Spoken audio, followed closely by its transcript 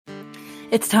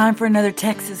It's time for another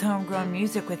Texas Homegrown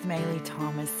Music with Maylee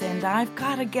Thomas, and I've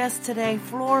got a guest today,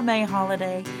 Flor May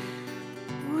Holiday.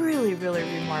 Really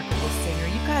remarkable singer.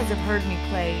 You guys have heard me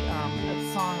play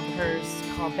a song of hers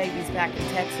called Baby's Back in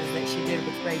Texas that she did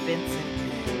with Ray Benson,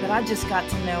 but I just got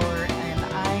to know her, and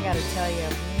I got to tell you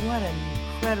what an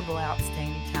incredible,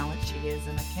 outstanding talent she is,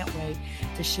 and I can't wait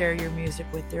to share your music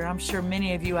with her. I'm sure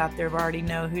many of you out there already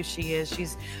know who she is.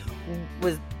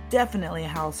 Was definitely a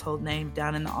household name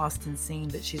down in the Austin scene,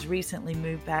 but she's recently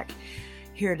moved back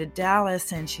here to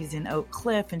Dallas, and she's in Oak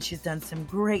Cliff, and she's done some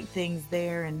great things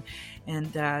there. And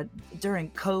during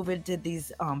COVID, did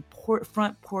these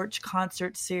front porch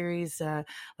concert series,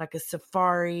 like a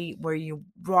safari where you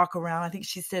walk around. I think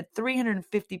she said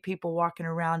 350 people walking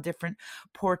around different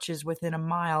porches within a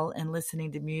mile and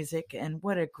listening to music. And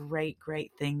what a great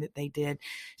thing that they did.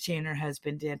 She and her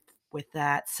husband did with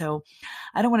that. So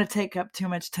I don't want to take up too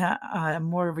much time,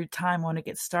 more of your time. I want to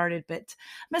get started, but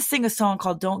I'm going to sing a song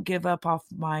called Don't Give Up off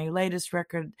my latest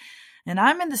record. And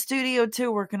I'm in the studio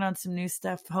too, working on some new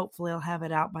stuff. Hopefully I'll have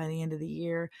it out by the end of the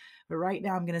year. But right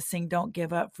now I'm going to sing Don't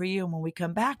Give Up for you. And when we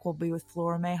come back, we'll be with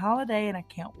Flor May Holiday. And I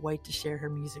can't wait to share her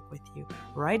music with you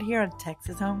right here on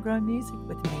Texas Homegrown Music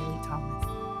with Maylee Thomas.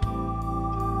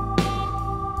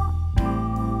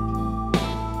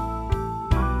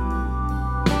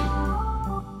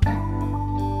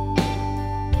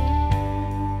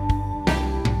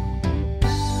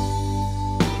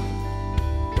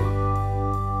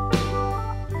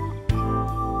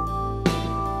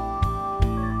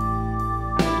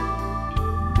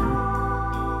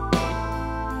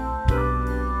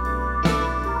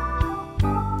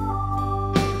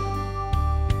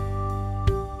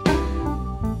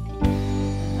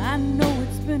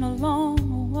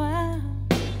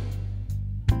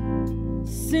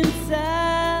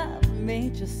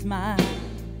 Smile.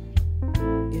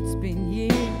 It's been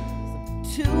years of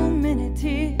too many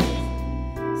tears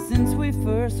since we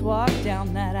first walked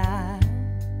down that aisle.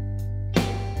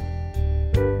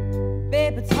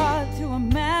 Babe, it's hard to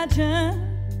imagine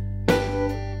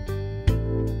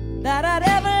that I'd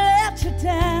ever let you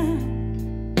down.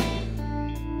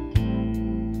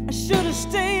 I should have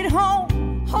stayed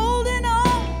home, holding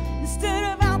on, instead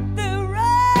of out there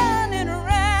running around.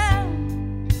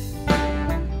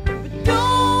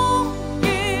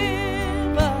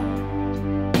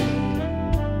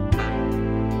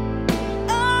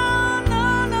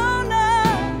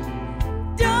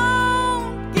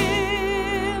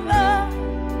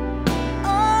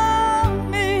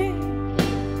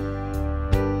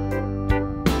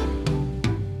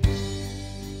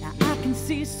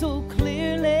 So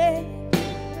clearly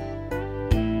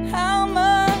how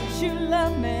much you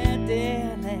love me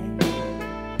dearly.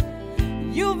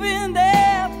 You've been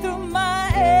there through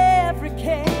my every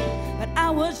care, but I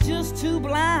was just too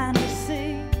blind to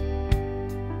see.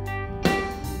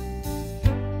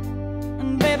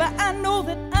 And baby, I know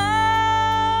that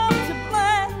I'm to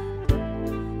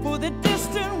blame for the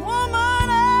distant woman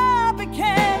I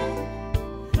became,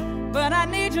 but I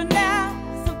need you now,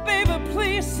 so baby,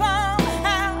 please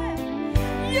somehow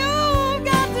you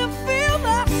got to feel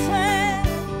the same.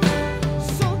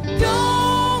 So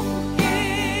don't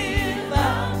give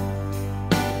up.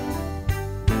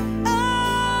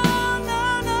 Oh, no.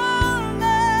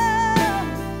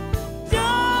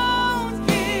 Don't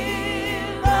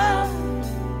give up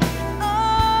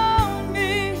on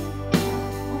me.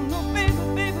 Oh, no, baby,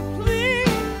 please.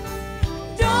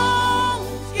 Don't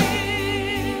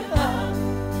give up.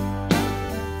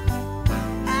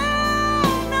 Oh,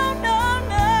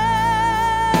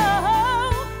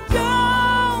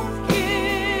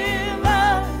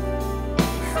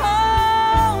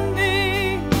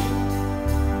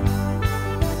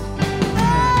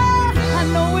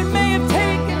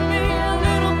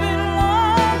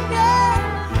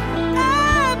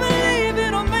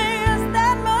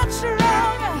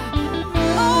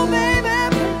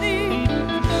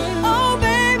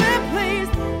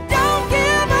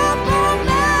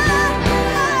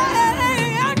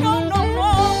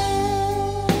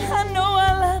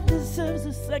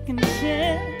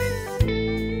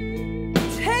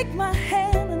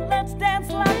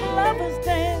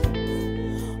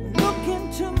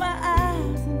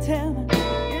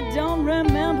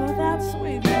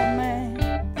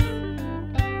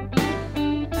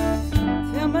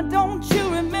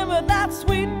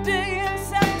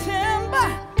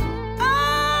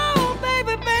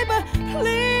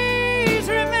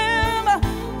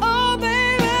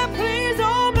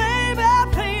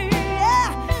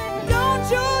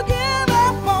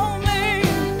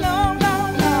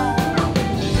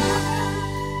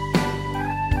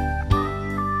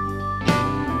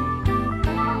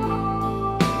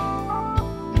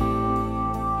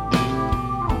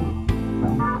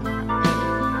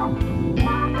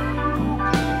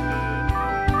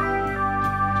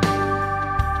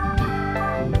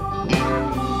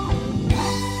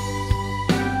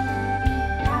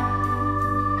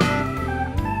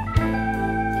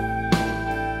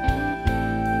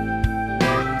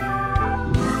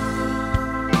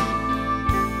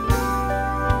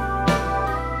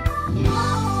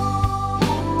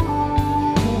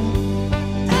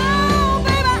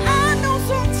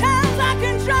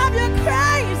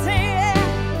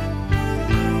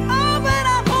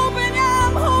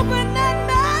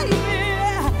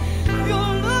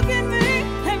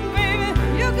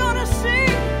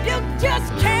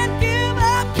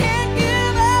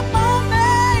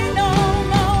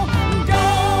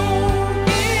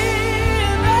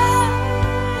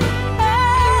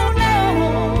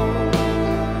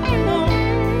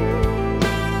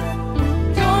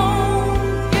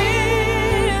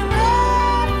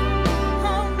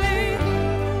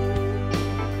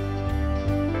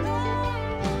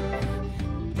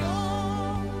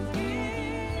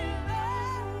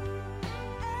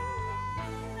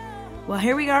 Well,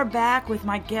 here we are back with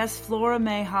my guest, Flora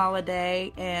May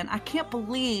Holiday, and I can't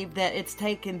believe that it's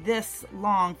taken this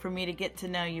long for me to get to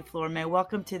know you, Flora May.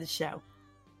 Welcome to the show.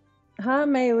 Hi,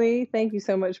 Maylee. Thank you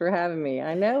so much for having me.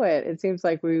 I know it. It seems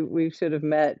like we should have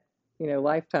met,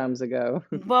 lifetimes ago.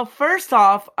 Well, first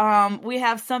off, we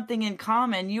have something in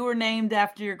common. You were named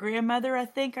after your grandmother, I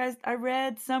think I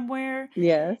read somewhere.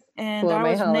 Yes, And Flora I May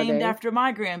was named Holiday. after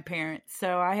my grandparents.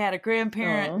 So I had a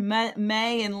grandparent, Oh,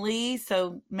 May and Lee,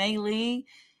 so May Lee.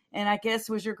 And I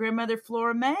guess was your grandmother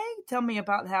Flora May? Tell me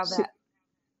about how she, that.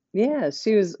 yeah,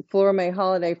 she was Flora May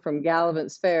Holiday from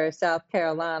Galavant's Fair, South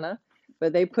Carolina.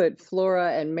 But they put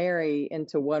Flora and Mary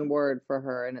into one word for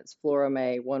her, and it's Flora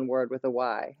May, one word with a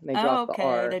Y. And they Oh, dropped the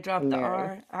okay. They R dropped in the Mary.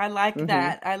 R. I like Hmm.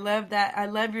 that. I love that. I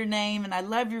love your name and I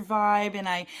love your vibe. And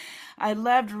I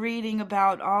loved reading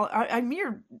about I'm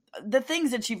the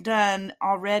things that you've done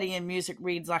already in music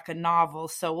reads like a novel.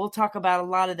 So we'll talk about a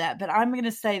lot of that. But I'm going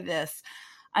to say this.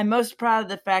 I'm most proud of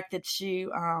the fact that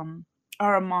you,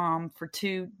 are a mom for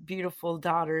two beautiful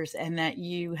daughters and that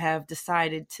you have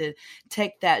decided to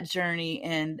take that journey.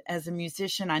 And as a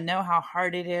musician, I know how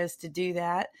hard it is to do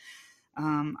that.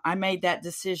 I made that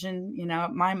decision.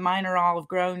 Mine are all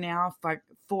grown now. Like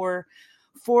four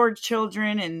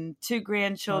children and two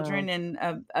grandchildren Wow.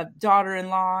 and a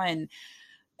daughter-in-law, and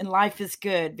life is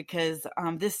good because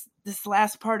this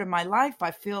last part of my life, I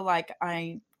feel like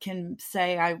I can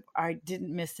say I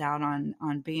didn't miss out on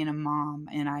being a mom.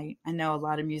 And I know a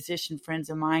lot of musician friends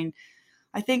of mine.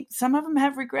 I think some of them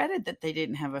have regretted that they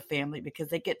didn't have a family because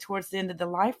they get towards the end of their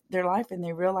life and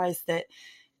they realize that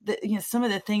some of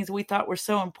the things we thought were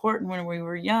so important when we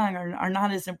were young are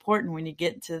not as important when you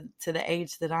get to the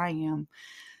age that I am.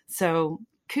 So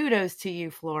kudos to you,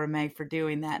 Flora May, for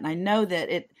doing that. And I know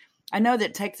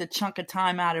that takes a chunk of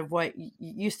time out of what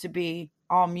used to be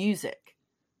all music.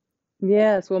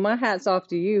 Yes, well, my hat's off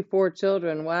to you. Four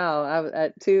children. Wow.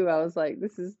 At two, I was like,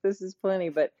 this is plenty,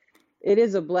 but it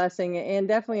is a blessing and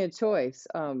definitely a choice,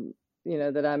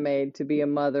 that I made to be a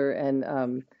mother.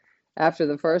 And after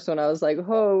the first one, I was like,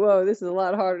 whoa, this is a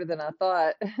lot harder than I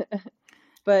thought.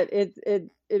 But it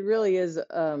really is.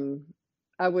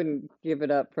 I wouldn't give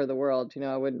it up for the world.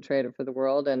 I wouldn't trade it for the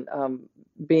world. And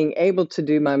being able to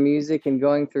do my music and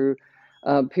going through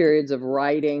periods of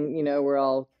writing, where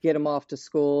I'll get them off to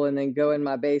school and then go in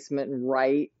my basement and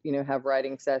write, have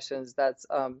writing sessions. That's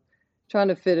trying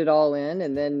to fit it all in.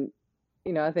 And then,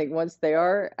 I think once they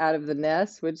are out of the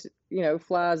nest, which,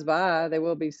 flies by, they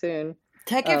will be soon. I'll be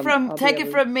Take it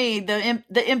able from me,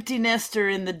 the empty nester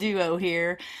in the duo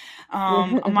here.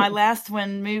 My to. last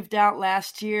one moved out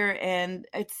last year, and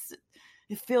it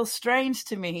feels strange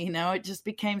to me. It just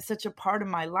became such a part of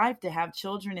my life to have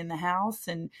children in the house,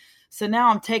 and so now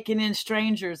I'm taking in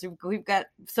strangers. We've got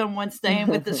someone staying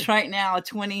with us right now, a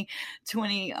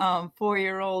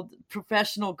 24-year-old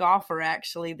professional golfer,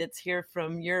 actually, that's here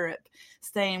from Europe,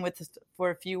 staying with us for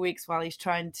a few weeks while he's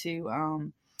trying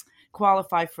to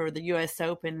qualify for the U.S.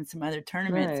 Open and some other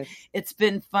tournaments. Nice. It's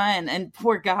been fun. And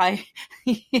poor guy,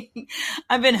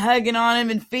 I've been hugging on him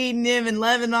and feeding him and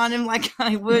loving on him like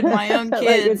I would my own Like a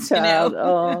kids, child.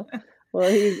 Oh,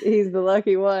 well, he's the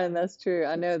lucky one. That's true.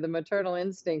 I know the maternal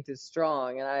instinct is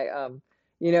strong, and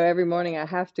every morning I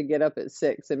have to get up at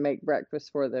 6 and make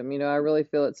breakfast for them. I really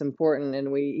feel it's important,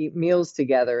 and we eat meals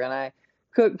together, and I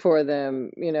cook for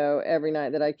them, every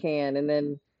night that I can, and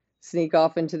then sneak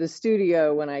off into the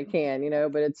studio when I can,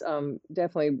 but it's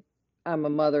definitely I'm a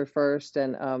mother first,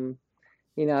 and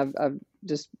I've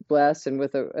just blessed and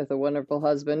with a wonderful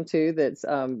husband too. That's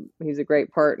he's a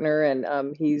great partner,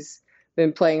 and he's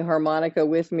been playing harmonica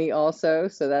with me also.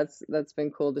 So that's been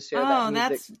cool to share that oh,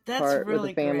 music that's part with the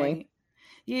really family. great.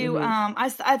 You, Hmm. I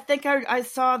think I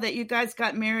saw that you guys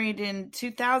got married in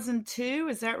 2002.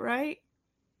 Is that right?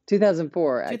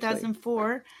 2004 actually.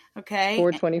 2004. Okay.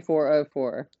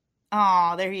 4/24/04.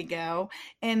 Oh, there you go.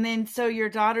 And then, so your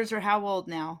daughters are how old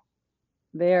now?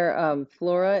 There,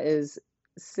 Flora is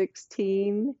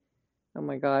 16. Oh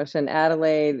my gosh, and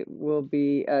Adelaide will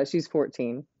be she's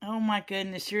 14. Oh my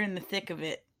goodness, you're in the thick of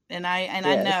it. And I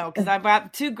Yes. know because I've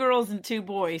got two girls and two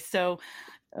boys. So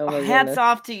Oh my hats goodness.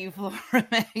 off to you, Flora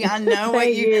May.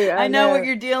 Thank you. I I know what know.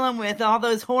 you're dealing with, all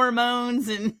those hormones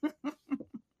and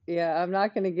Yeah, I'm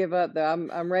not going to give up though.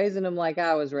 I'm raising them like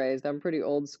I was raised. I'm pretty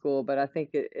old school, but I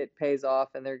think it pays off,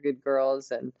 and they're good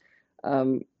girls, and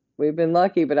um, we've been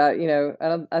lucky. But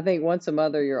I think once a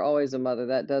mother, you're always a mother.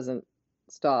 That doesn't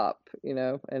stop,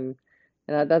 and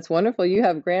that's wonderful. You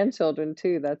have grandchildren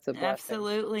too. That's a blessing.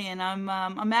 absolutely. And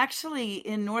I'm actually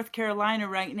in North Carolina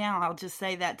right now. I'll just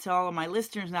say that to all of my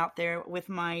listeners out there with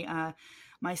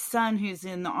my son, who's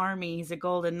in the Army, he's a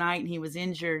Golden Knight, and he was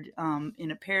injured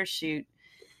in a parachute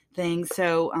thing.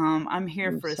 So I'm here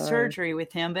I'm for a sorry. surgery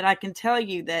with him. But I can tell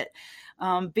you that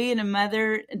being a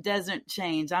mother doesn't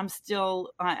change. I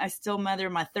still mother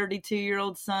my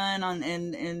 32-year-old son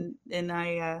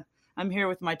I'm here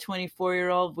with my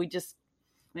 24-year-old. We just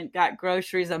went got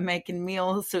groceries. I'm making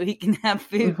meals so he can have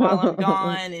food while I'm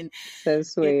gone, and So it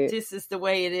sweet. just is the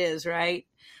way it is, right?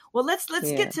 Well, let's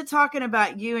Yeah. get to talking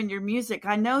about you and your music.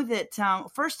 I know that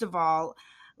first of all,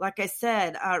 like I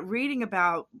said, reading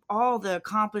about all the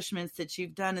accomplishments that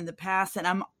you've done in the past,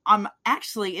 and I'm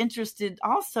actually interested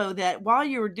also that while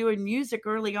you were doing music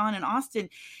early on in Austin,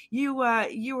 you were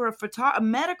a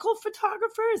medical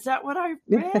photographer. Is that what I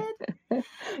read?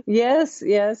 Yes,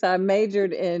 yes. I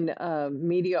majored in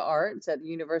media arts at the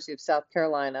University of South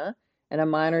Carolina, and I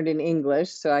minored in English.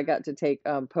 So I got to take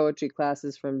poetry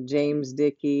classes from James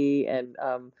Dickey and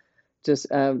just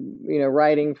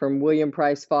writing from William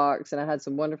Price Fox. And I had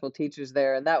some wonderful teachers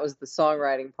there, and that was the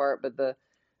songwriting part. But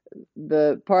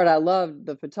the part I loved,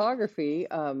 the photography,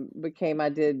 I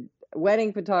did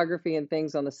wedding photography and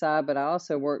things on the side, but I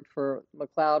also worked for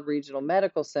McLeod Regional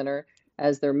Medical Center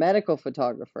as their medical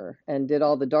photographer and did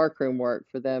all the darkroom work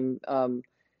for them.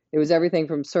 It was everything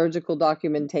from surgical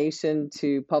documentation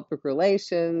to public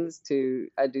relations to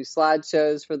I do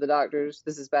slideshows for the doctors.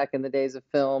 This is back in the days of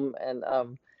film, and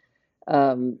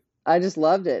I just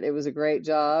loved it. It was a great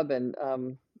job and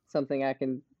something I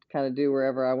can kind of do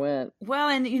wherever I went. Well,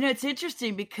 and it's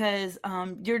interesting because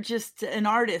you're just an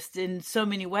artist in so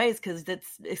many ways because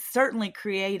it's certainly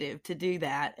creative to do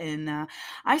that. And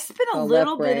I spent a Oh, left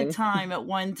little bit of brain. time at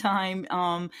one time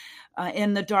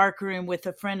in the dark room with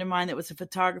a friend of mine that was a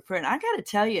photographer, and I got to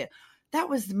tell you, that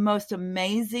was the most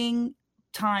amazing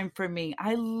time for me.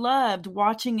 I loved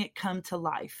watching it come to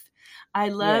life. I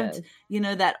loved,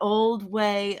 Yes. that old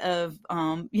way of,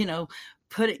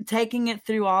 taking it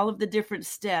through all of the different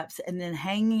steps and then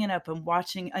hanging it up and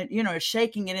watching,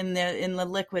 shaking it in the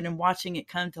liquid and watching it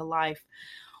come to life.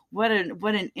 What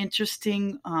an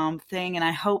interesting thing, and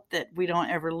I hope that we don't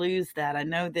ever lose that. I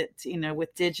know that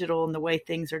with digital and the way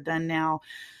things are done now,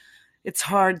 it's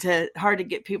hard to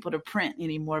get people to print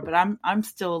anymore. But I'm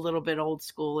still a little bit old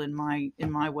school in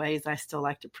my ways. I still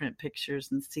like to print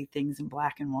pictures and see things in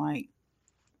black and white.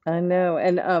 I know.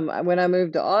 And when I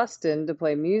moved to Austin to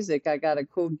play music, I got a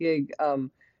cool gig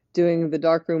doing the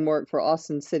darkroom work for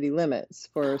Austin City Limits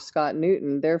for Scott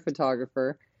Newton, their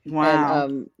photographer. And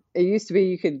Wow. it used to be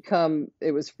you could come,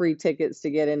 it was free tickets to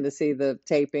get in to see the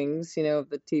tapings, of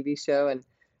the TV show. And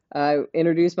I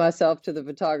introduced myself to the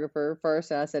photographer first,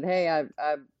 and I said, "Hey,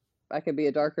 I could be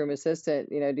a darkroom assistant.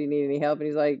 Do you need any help?" And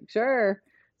he's like, "Sure."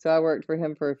 So I worked for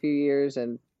him for a few years,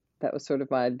 and that was sort of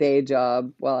my day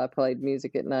job while I played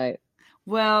music at night.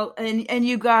 Well, and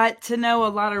you got to know a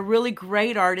lot of really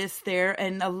great artists there,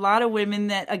 and a lot of women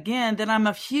that I'm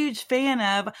a huge fan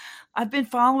of. I've been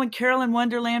following Carolyn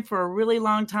Wonderland for a really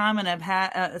long time, and I've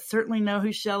had certainly know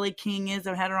who Shelley King is.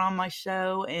 I've had her on my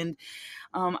show, and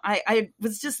I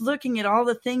was just looking at all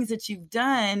the things that you've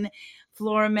done,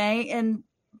 Flora May, and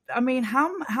I mean,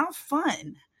 how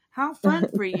fun. How fun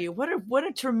for you. What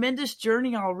a tremendous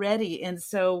journey already. And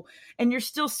you're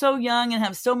still so young and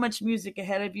have so much music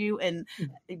ahead of you, and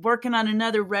working on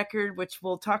another record, which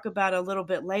we'll talk about a little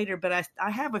bit later. But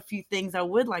I have a few things I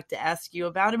would like to ask you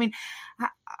about. I mean,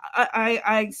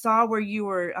 I saw where you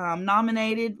were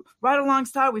nominated right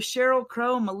alongside with Sheryl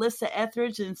Crow, Melissa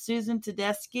Etheridge, and Susan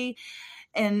Tedeschi.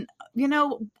 And,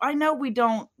 I know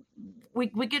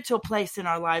we get to a place in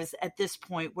our lives at this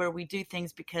point where we do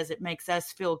things because it makes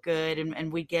us feel good,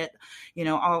 and we get,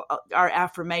 all our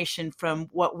affirmation from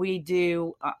what we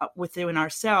do within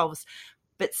ourselves.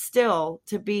 But still,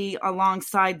 to be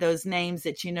alongside those names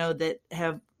that, that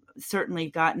have certainly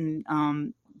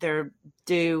gotten their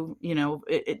due,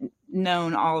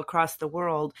 known all across the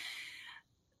world,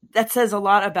 that says a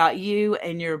lot about you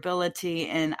and your ability.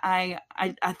 And I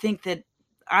think that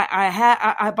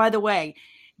by the way,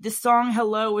 this song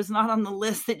 "Hello" was not on the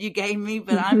list that you gave me,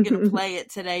 but I'm going to play it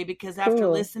today because after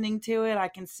Cool. listening to it, I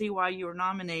can see why you were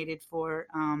nominated for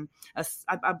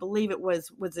I believe was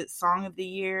it Song of the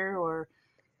Year or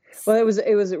Well,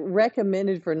 it was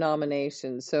recommended for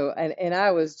nomination. So and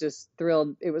I was just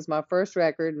thrilled. It was my first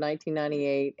record,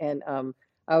 1998, and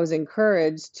I was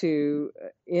encouraged to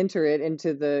enter it into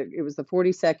it was the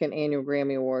 42nd annual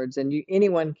Grammy Awards, and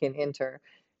anyone can enter.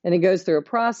 And it goes through a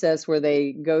process where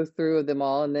they go through them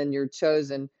all, and then you're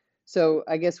chosen. So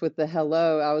I guess with the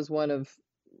Hello, I was one of,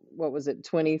 what was it,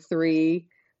 23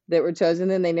 that were chosen.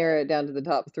 Then they narrow it down to the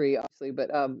top three, obviously. But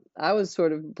I was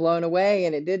sort of blown away,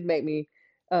 and it did make me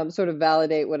sort of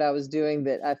validate what I was doing,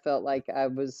 that I felt like I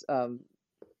was, on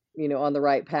the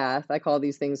right path. I call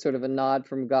these things sort of a nod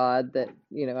from God that,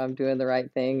 I'm doing the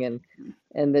right thing,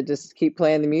 and that just keep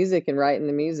playing the music and writing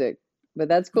the music. But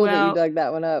that's cool that you dug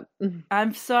that one up.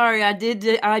 I'm sorry, I dug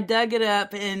it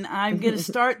up, and I'm going to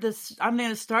start this. I'm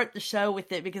going to start the show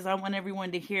with it because I want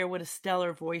everyone to hear what a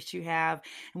stellar voice you have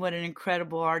and what an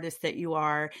incredible artist that you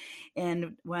are.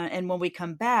 And when we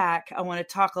come back, I want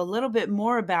to talk a little bit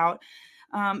more about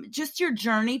just your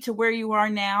journey to where you are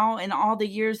now and all the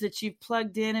years that you've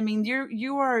plugged in. I mean,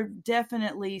 you are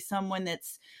definitely someone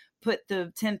that's put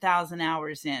the 10,000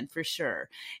 hours in for sure.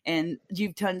 And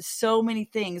you've done so many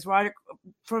things, right?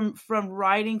 From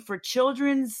writing for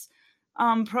children's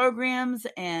programs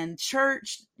and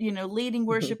church, leading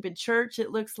worship in church, it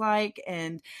looks like,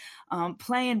 and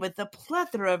playing with a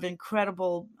plethora of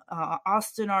incredible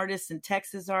Austin artists and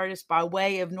Texas artists by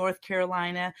way of North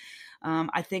Carolina.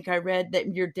 I think I read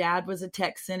that your dad was a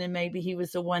Texan, and maybe he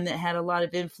was the one that had a lot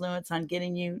of influence on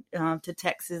getting you to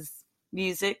Texas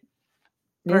music.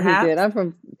 Yeah, he did. I'm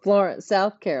from Florence,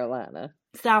 South Carolina.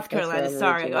 South Carolina,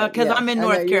 sorry, because I'm in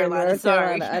North Carolina.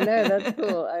 Sorry. I know, that's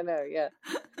cool. I know, yeah.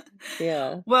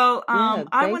 Yeah. Well,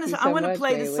 I want to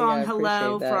play the song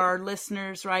 "Hello" for our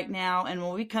listeners right now, and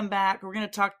when we come back, we're going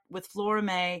to talk with Flora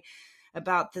May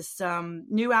about this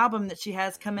new album that she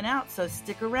has coming out. So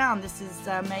stick around. This is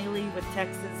Maylee with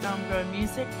Texas Homegrown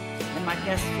Music, and my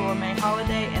guest Flora May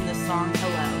Holiday, and the song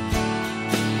 "Hello."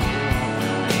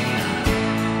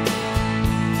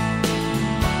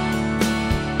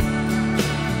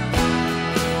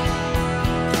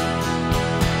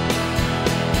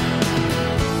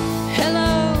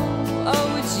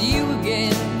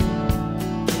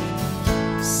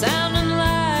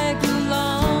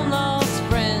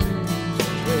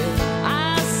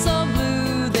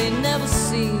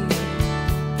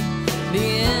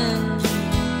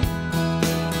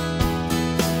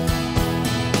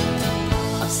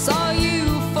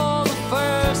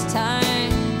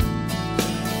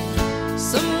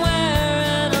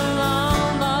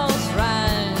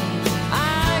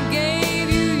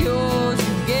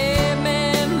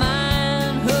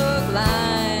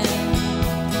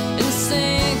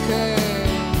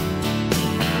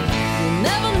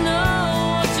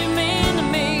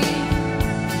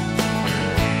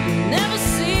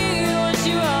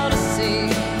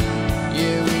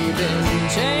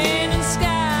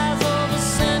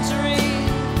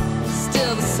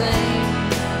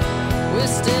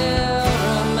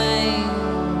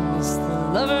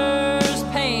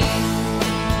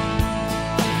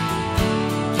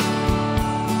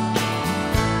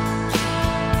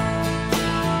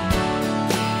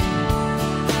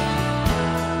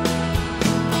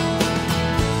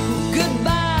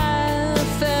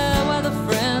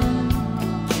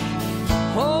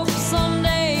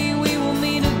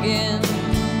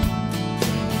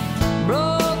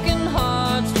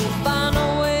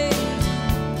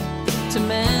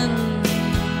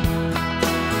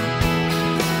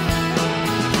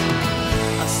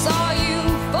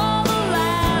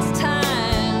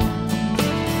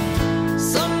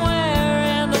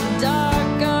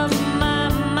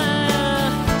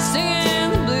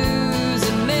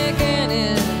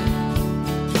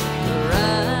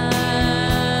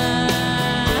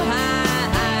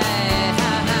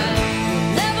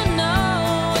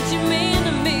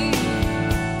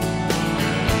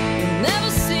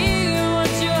 Never see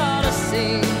what you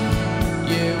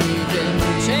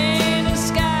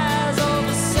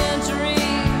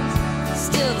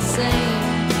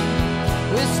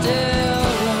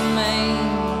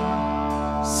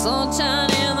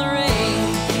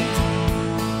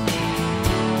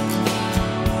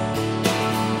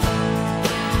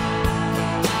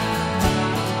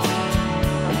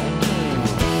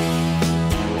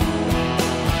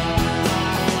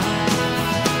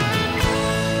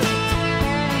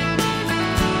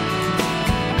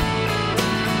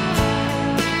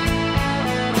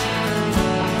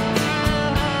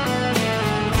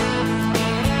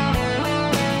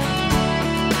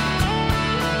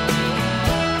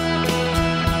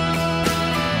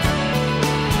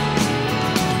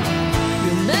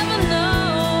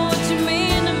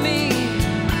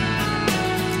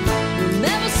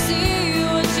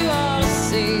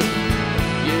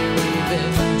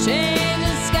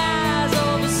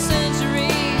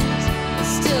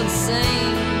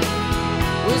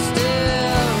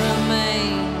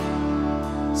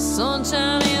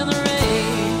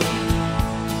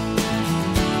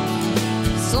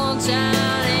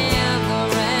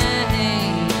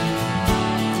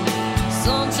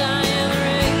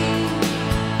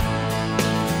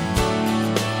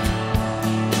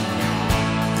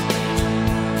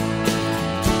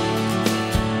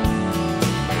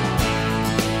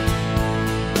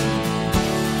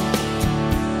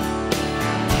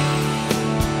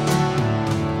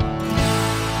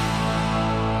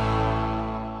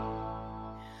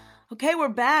Okay, we're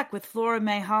back with Flora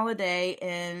May Holiday,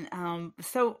 and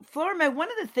so Flora May, one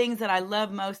of the things that I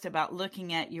love most about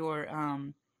looking at your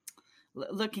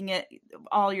looking at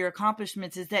all your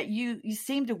accomplishments is that you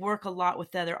seem to work a lot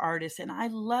with other artists, and I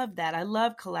love that. I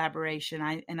love collaboration.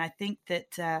 I think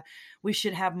that we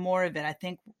should have more of it. I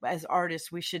think as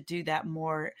artists we should do that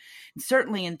more. And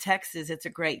certainly in Texas, it's a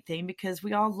great thing because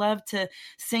we all love to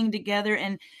sing together.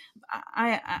 And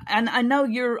I know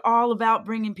you're all about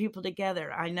bringing people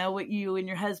together. I know what you and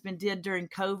your husband did during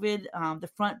COVID, the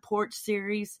Front Porch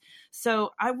series.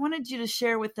 So I wanted you to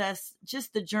share with us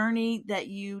just the journey that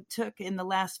you took in the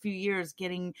last few years,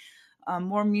 getting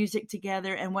more music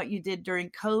together, and what you did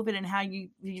during COVID, and how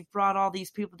you've brought all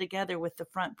these people together with the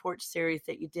Front Porch series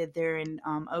that you did there in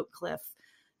Oak Cliff,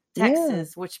 Yeah.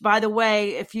 Texas, which, by the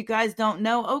way, if you guys don't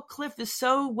know, Oak Cliff is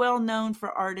so well known for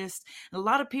artists. And a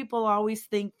lot of people always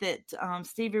think that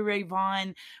Stevie Ray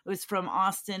Vaughan was from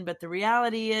Austin, but the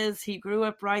reality is he grew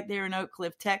up right there in Oak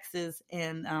Cliff, Texas,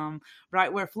 and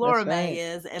right where Flora That's May right.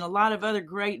 is. And a lot of other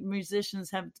great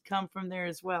musicians have come from there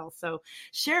as well. So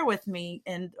share with me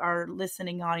and our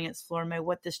listening audience, Flora May,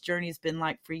 what this journey has been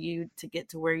like for you to get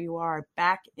to where you are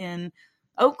back in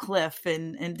Oak Cliff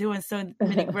and doing so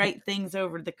many great things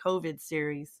over the COVID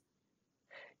series.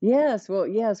 Yes, well,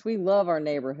 yes, we love our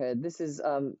neighborhood. This is,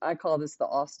 I call this the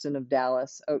Austin of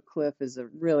Dallas. Oak Cliff is a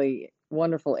really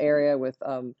wonderful area with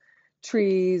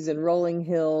trees and rolling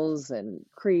hills and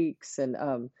creeks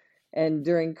and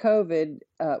during COVID,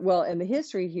 well, and the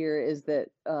history here is that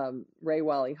Ray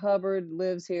Wiley Hubbard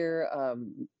lives here.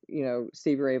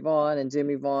 Stevie Ray Vaughan and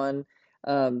Jimmy Vaughan.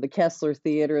 The Kessler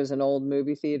Theater is an old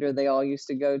movie theater they all used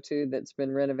to go to that's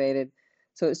been renovated.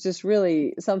 So it's just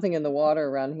really something in the water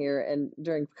around here. And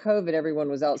during COVID, everyone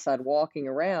was outside walking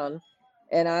around.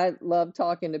 And I loved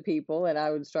talking to people, and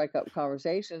I would strike up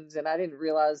conversations. And I didn't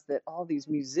realize that all these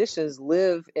musicians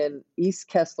live in East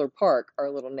Kessler Park,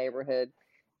 our little neighborhood.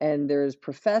 And there's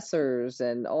professors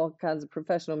and all kinds of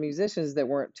professional musicians that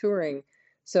weren't touring.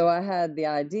 So I had the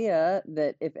idea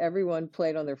that if everyone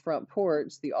played on their front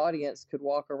porch, the audience could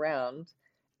walk around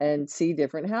and see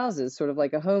different houses, sort of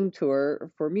like a home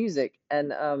tour for music.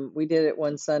 And we did it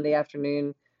one Sunday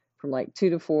afternoon from like 2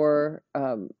 to 4.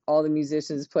 All the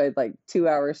musicians played like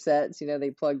 2-hour sets.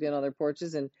 They plugged in on their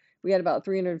porches, and we had about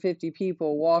 350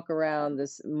 people walk around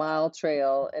this mile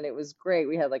trail, and it was great.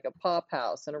 We had like a pop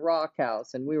house and a rock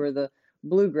house, and we were the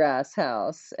bluegrass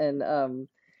house. And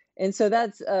so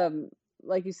that's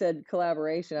like you said,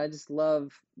 collaboration. I just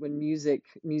love when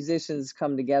musicians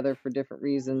come together for different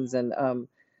reasons. And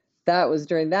that was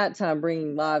during that time,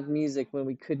 bringing live music when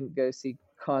we couldn't go see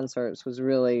concerts was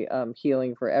really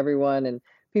healing for everyone. And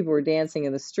people were dancing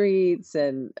in the streets,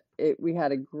 and we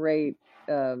had a great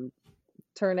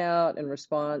turnout and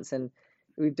response. And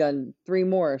we've done 3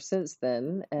 more since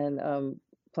then, and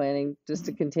planning just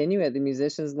to continue it. The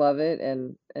musicians love it,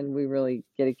 and we really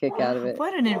get a kick out of it.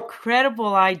 What an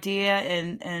incredible idea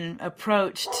and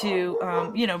approach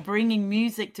to bringing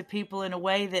music to people in a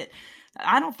way that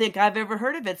I don't think I've ever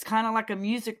heard of it. It's kind of like a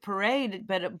music parade,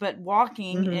 but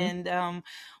walking. Mm-hmm. And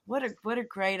what a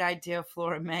great idea,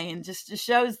 Flora May, and just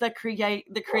shows the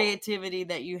creativity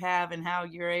that you have and how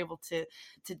you're able to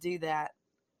do that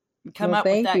and come Well, up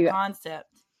with thank that you. concept.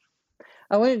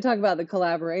 I want to talk about the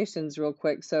collaborations real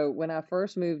quick. So when I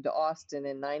first moved to Austin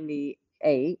in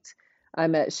 '98, I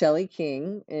met Shelley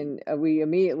King, and we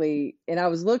immediately, and I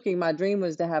was looking, my dream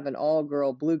was to have an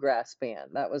all-girl bluegrass band.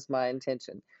 That was my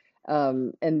intention.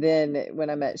 And then when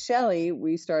I met Shelley,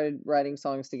 we started writing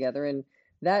songs together, and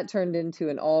that turned into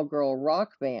an all-girl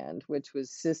rock band, which was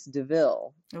Sis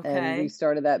DeVille. And we Okay.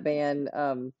 started that band.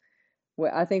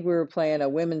 I think we were playing a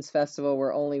women's festival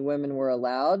where only women were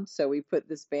allowed. So we put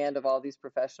this band of all these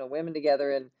professional women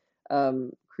together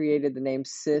and created the name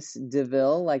Sis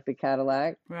DeVille, like the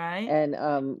Cadillac. Right.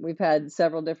 And we've had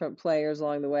several different players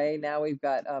along the way. Now we've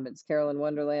got it's Carolyn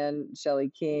Wonderland, Shelley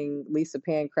King, Lisa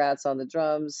Pankratz on the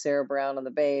drums, Sarah Brown on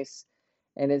the bass.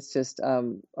 And it's just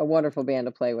a wonderful band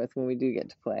to play with when we do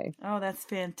get to play. Oh, that's So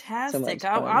fantastic. much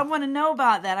I fun. want to know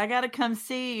about that. I got to come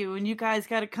see you, and you guys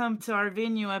got to come to our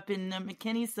venue up in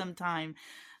McKinney sometime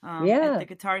at Yeah, the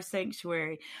Guitar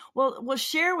Sanctuary. Well,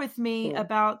 share with me cool.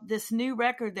 about this new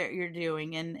record that you're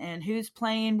doing and who's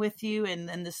playing with you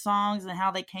and the songs and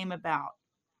how they came about.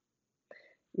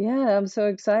 Yeah, I'm so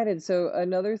excited. So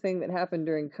another thing that happened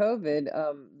during COVID,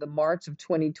 the March of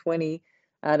 2020,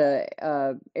 I had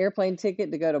a airplane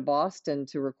ticket to go to Boston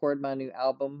to record my new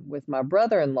album with my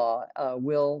brother-in-law,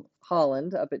 Will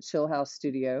Holland, up at Chill House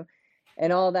Studio,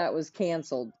 and all that was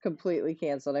canceled, completely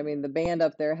canceled. I mean, the band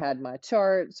up there had my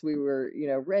charts. We were,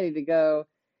 ready to go.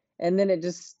 And then it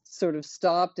just sort of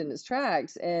stopped in its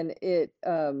tracks, and it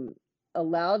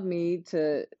allowed me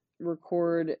to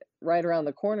record right around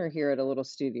the corner here at a little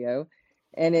studio.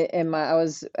 And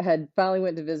had finally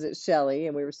went to visit Shelly,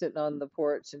 and we were sitting on the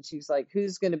porch, and she's like,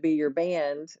 "Who's going to be your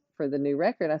band for the new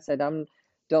record?" I said,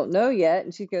 don't know yet.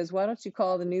 And she goes, "Why don't you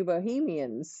call the New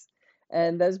Bohemians?"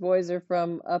 And those boys are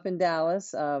from up in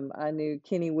Dallas. I knew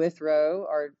Kenny Withrow.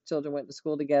 Our children went to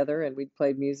school together, and we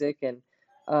played music. And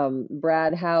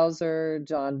Brad Hauser,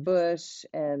 John Bush,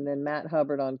 and then Matt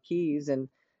Hubbard on keys. And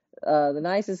the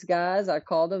nicest guys. I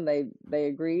called them. They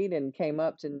agreed and came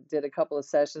up and did a couple of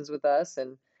sessions with us.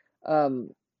 And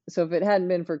so if it hadn't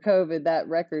been for COVID, that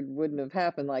record wouldn't have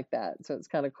happened like that. So it's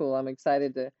kind of cool. I'm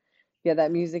excited to get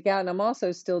that music out. And I'm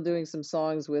also still doing some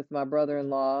songs with my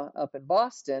brother-in-law up in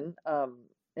Boston.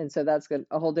 And so that's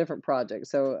a whole different project.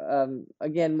 So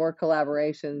again, more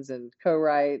collaborations and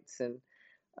co-writes, and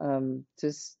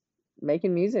just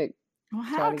making music. Well,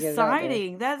 how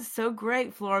exciting. That's so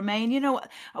great, Flora May. And you know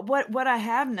what I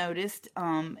have noticed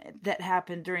that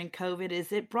happened during COVID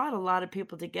is it brought a lot of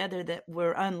people together that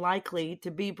were unlikely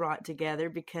to be brought together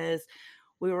because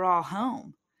we were all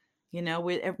home. You know,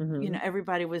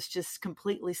 everybody was just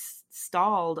completely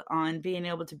stalled on being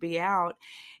able to be out,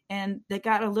 and they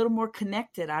got a little more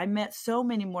connected. I met so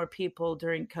many more people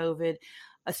during COVID,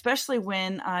 especially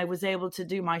when I was able to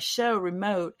do my show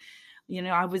remote. You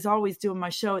know, I was always doing my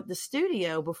show at the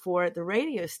studio before at the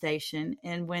radio station.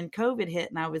 And when COVID hit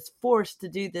and I was forced to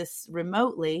do this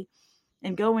remotely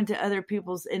and go into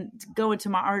go into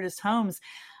my artists' homes,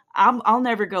 I'll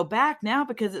never go back now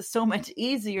because it's so much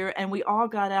easier. And we all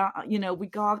got out,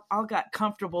 all got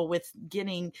comfortable with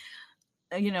getting,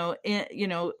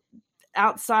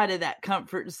 outside of that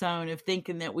comfort zone of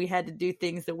thinking that we had to do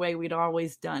things the way we'd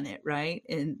always done it. Right.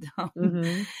 And,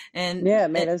 and yeah,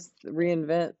 it made us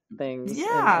reinvent things.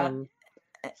 Yeah.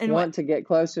 And want to get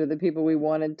closer to the people we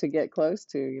wanted to get close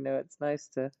to. It's nice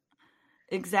to.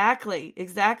 Exactly.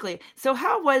 So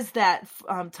how was that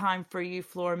time for you,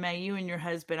 Flora May, you and your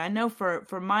husband? I know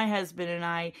for my husband and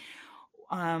I,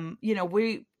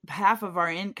 half of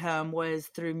our income was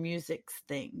through music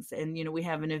things. And, we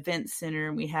have an event center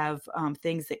and we have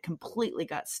things that completely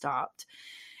got stopped.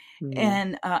 Mm-hmm.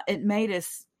 And it made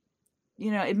us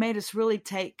really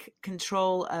take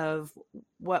control of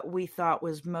what we thought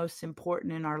was most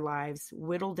important in our lives,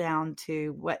 whittle down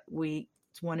to what we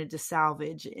wanted to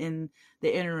salvage in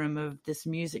the interim of this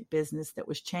music business that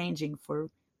was changing for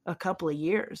a couple of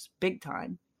years, big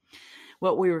time,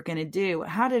 what we were going to do.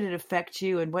 How did it affect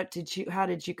you, and how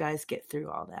did you guys get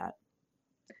through all that?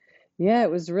 Yeah,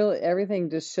 it was really, everything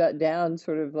just shut down,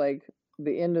 sort of like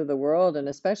the end of the world, and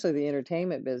especially the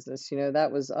entertainment business.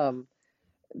 That was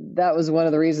one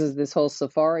of the reasons this whole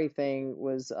Safari thing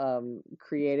was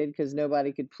created, because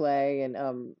nobody could play. And,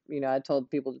 I told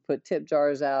people to put tip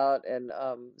jars out and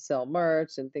sell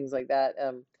merch and things like that.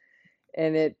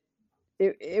 And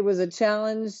it was a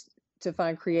challenge to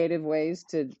find creative ways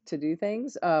to do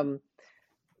things.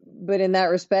 But in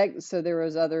that respect, so there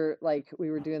was other, like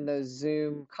we were doing those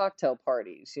Zoom cocktail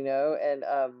parties, and,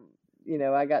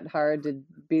 I got hired to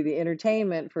be the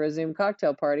entertainment for a Zoom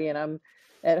cocktail party, and I'm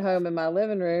at home in my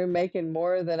living room making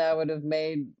more than I would have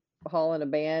made hauling a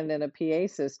band and a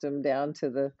PA system down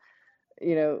to the,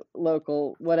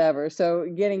 local whatever. So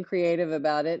getting creative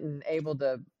about it and able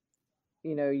to,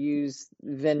 use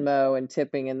Venmo and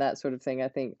tipping and that sort of thing, I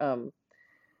think kind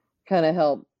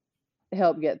of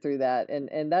help get through that.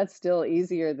 And that's still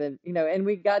easier than, and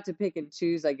we got to pick and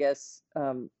choose, I guess,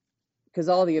 because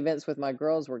all the events with my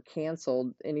girls were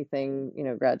canceled, anything,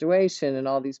 graduation and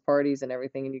all these parties and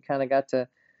everything. And you kind of got to,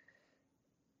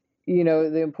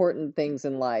 the important things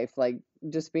in life, like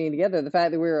just being together. The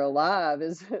fact that we were alive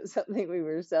is something we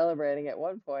were celebrating at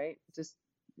one point, just,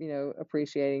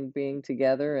 appreciating being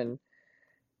together and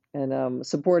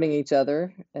supporting each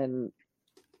other. And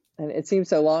it seems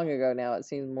so long ago now. It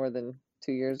seems more than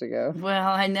 2 years ago. Well,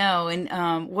 I know.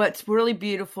 And what's really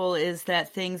beautiful is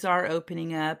that things are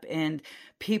opening up and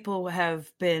people have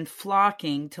been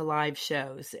flocking to live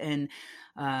shows and,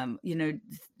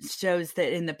 shows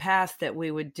that in the past that we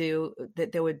would do,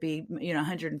 that there would be,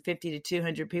 150 to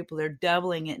 200 people. They're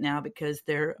doubling it now because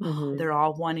they're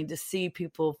all wanting to see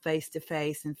people face to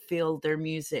face and feel their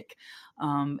music.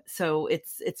 So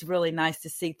it's really nice to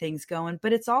see things going,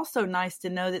 but it's also nice to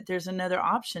know that there's another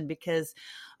option because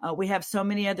we have so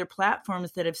many other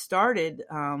platforms that have started,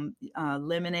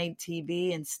 Lemonade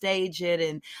TV and Stage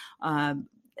It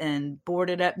and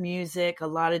Boarded Up Music, a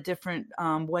lot of different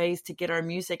ways to get our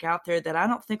music out there that I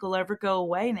don't think will ever go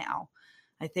away now.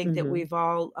 I think that we've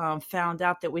all found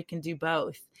out that we can do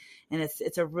both. And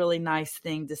it's a really nice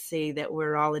thing to see that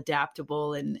we're all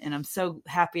adaptable. And I'm so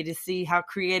happy to see how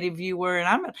creative you were. And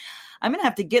I'm going to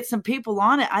have to get some people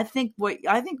on it. I think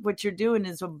what you're doing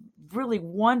is a really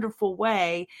wonderful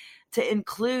way to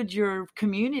include your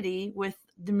community with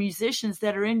the musicians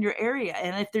that are in your area.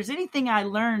 And if there's anything I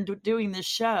learned doing this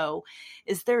show,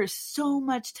 is there is so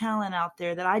much talent out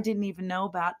there that I didn't even know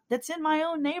about that's in my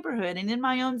own neighborhood and in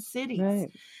my own cities. Right.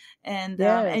 And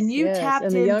you tapped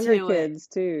into it. And the younger kids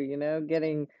too, you know,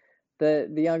 getting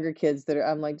the younger kids that are,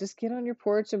 I'm like, just get on your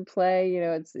porch and play, you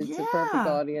know, it's a perfect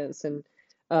audience. And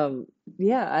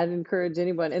I'd encourage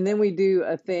anyone. And then we do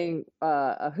a thing,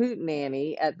 a hoot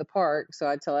nanny at the park. So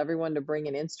I tell everyone to bring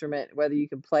an instrument, whether you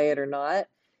can play it or not.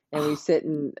 And we sit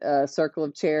in a circle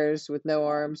of chairs with no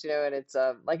arms, you know, and it's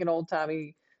like an old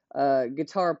timey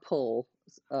guitar pull,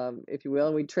 if you will.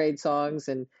 And we trade songs,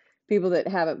 and people that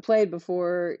haven't played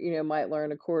before, you know, might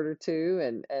learn a chord or two,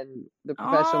 and the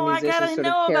professional musicians I gotta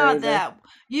know about that.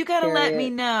 You gotta let me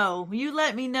know. You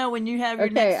let me know when you have your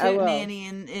next hoot nanny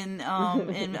in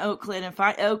Oak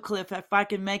Cliff. If I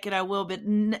can make it, I will. But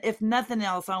if nothing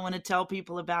else, I want to tell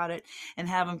people about it and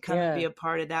have them come and be a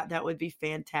part of that. That would be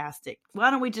fantastic.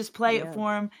 Why don't we just play it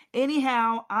for them?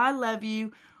 Anyhow, I Love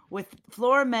You with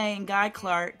Flora May and Guy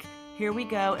Clark. Here we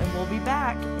go, and we'll be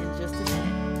back in just a minute.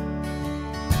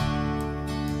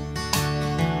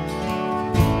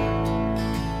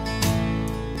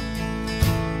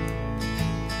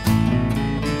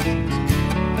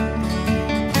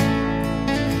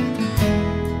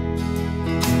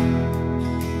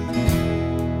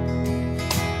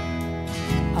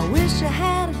 I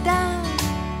had a dime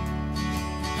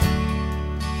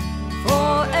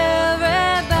for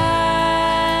every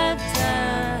bad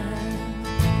time.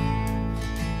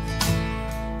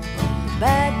 The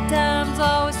bad times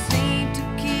always seem to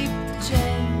keep the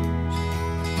change.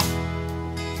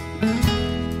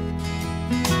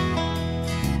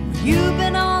 You've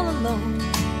been all alone,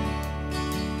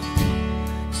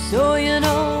 so you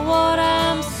know what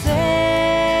I'm saying.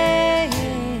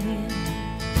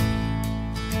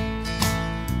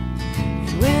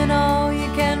 When all you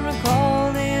can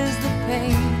recall is the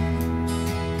pain.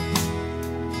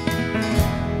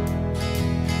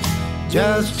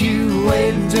 Just you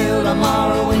wait until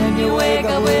tomorrow when you wake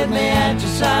up with me at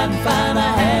your side and find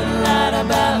I had lied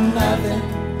about nothing.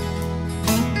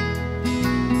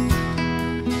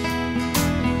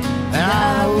 And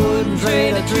I wouldn't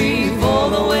trade a tree for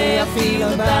the way I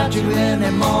feel about you in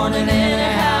the morning.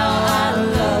 Anyhow, I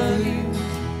love you.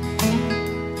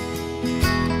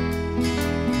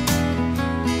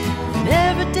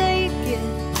 Every day it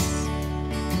gets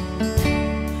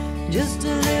just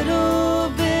a little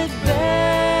bit better.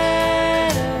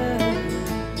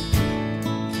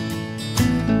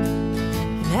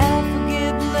 And have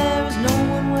forgiven there is no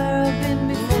one where I've been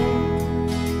before.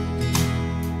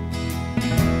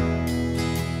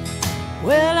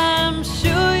 Well, I'm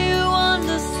sure you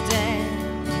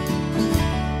understand,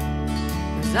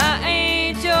 'cause I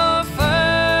ain't your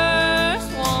first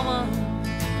woman.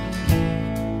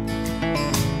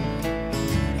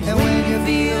 And when you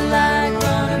feel like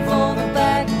running for the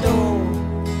back door,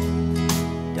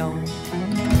 don't.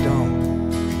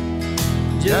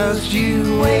 Just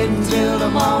you wait until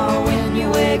tomorrow when you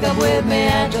wake up with me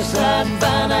at your side and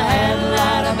find I had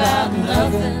lied about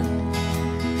nothing.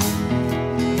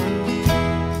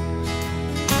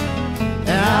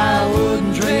 And I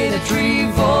wouldn't trade a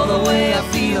tree for the way I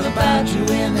feel about you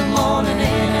in the morning.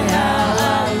 Anyhow,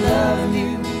 I love you.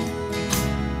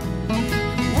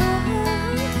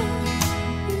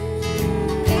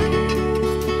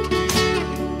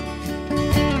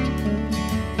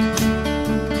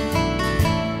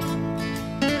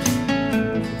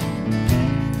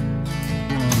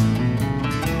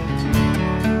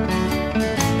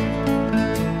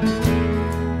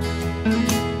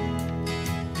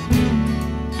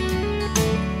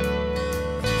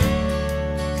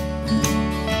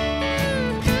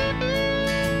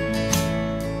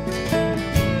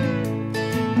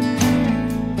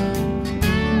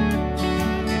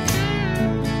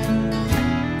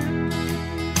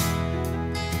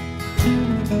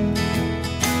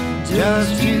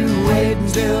 Just you wait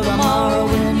until tomorrow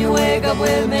when you wake up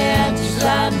with me at your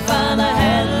side and find I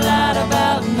had lied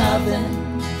about nothing.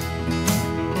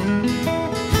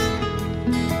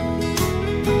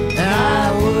 And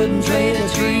I wouldn't trade a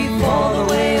tree for the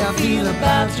way I feel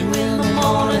about you in the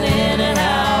morning.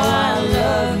 Anyhow, I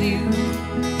love you.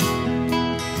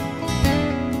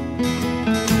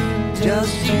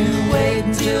 Just you wait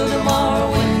until tomorrow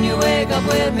when you wake up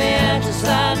with me at your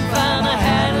side and find I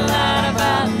had lied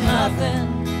about nothing.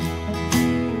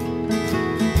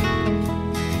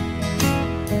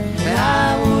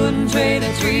 trade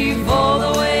a tree for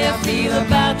the way I feel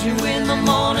about you in the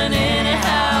morning.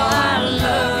 Anyhow, I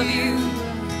love you.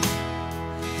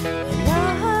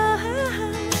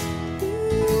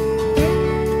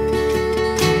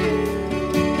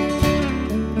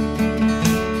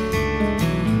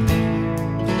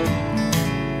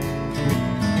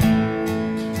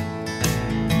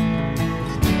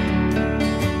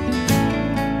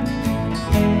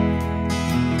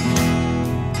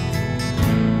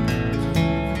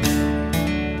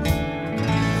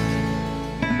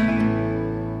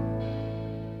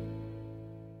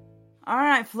 All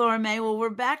right, Flora May. Well, we're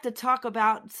back to talk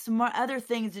about some more other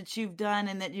things that you've done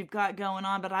and that you've got going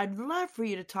on, but I'd love for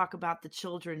you to talk about the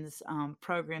children's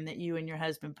program that you and your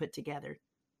husband put together.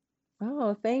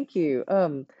 Oh, thank you.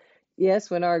 Yes,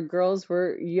 when our girls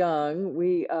were young,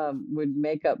 we would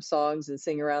make up songs and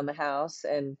sing around the house,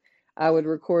 and I would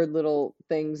record little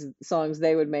things, songs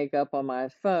they would make up on my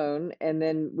phone, and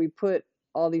then we put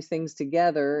all these things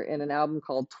together in an album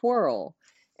called Twirl.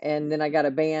 And then I got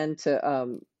a band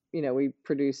to, we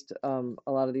produced a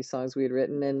lot of these songs we had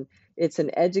written, and it's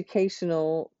an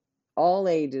educational, all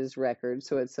ages record,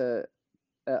 so it's a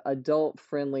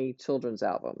adult-friendly children's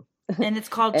album. And it's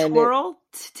called And Twirl,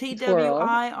 Twirl,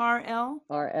 TWIRL.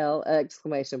 RL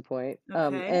exclamation point.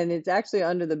 Okay. And it's actually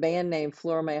under the band name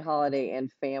Flora May Holiday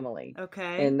and Family.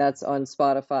 Okay. And that's on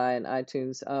Spotify and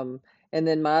iTunes. And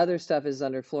then my other stuff is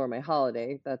under Flora May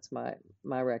Holiday. That's my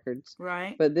records.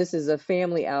 Right. But this is a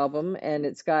family album, and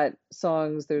it's got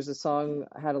songs. There's a song,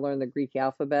 How to Learn the Greek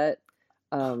Alphabet,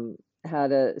 how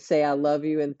to say I love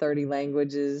you in 30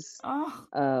 languages.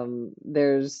 Oh.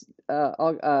 There's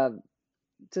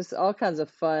just all kinds of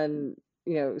fun,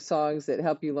 songs that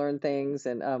help you learn things.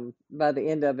 And by the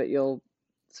end of it, you'll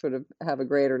sort of have a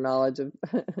greater knowledge of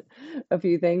a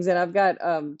few things. And I've got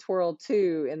Twirl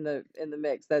 2 in the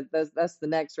mix. That's the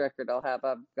next record I'll have.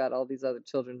 I've got all these other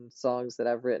children's songs that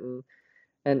I've written.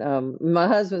 And my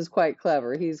husband's quite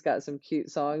clever. He's got some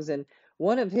cute songs. And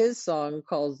one of his songs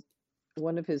called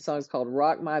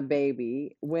Rock My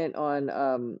Baby went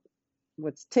on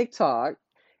TikTok.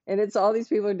 And it's all these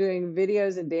people doing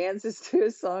videos and dances to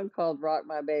a song called Rock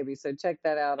My Baby. So check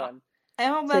that out on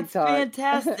Oh, that's TikTok.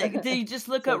 fantastic. Do you just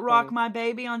look So up Rock funny. My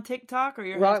Baby on TikTok, or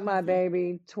your Rock husband's My thing?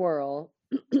 Baby, Twirl.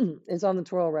 It's on the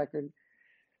Twirl record.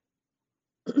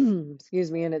 Excuse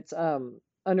me. And it's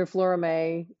under Flora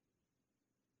May,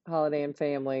 Holiday and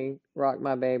Family, Rock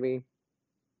My Baby.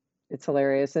 It's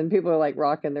hilarious. And people are like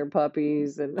rocking their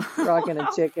puppies and rocking a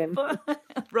chicken.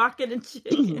 Rocking a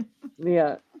chicken.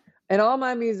 Yeah. And all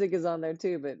my music is on there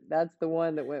too, but that's the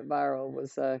one that went viral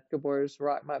was Gabor's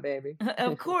Rock My Baby.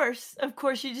 Of course,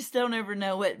 you just don't ever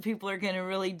know what people are going to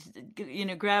really,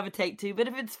 gravitate to. But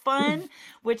if it's fun,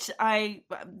 which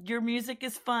your music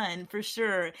is fun for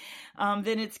sure,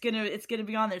 then it's gonna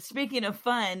be on there. Speaking of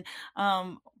fun,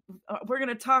 we're going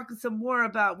to talk some more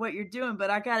about what you're doing, but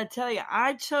I got to tell you,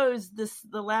 I chose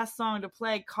the last song to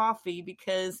play, Coffee,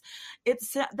 because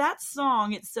that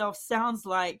song itself sounds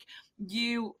like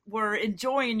you were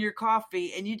enjoying your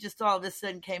coffee and you just all of a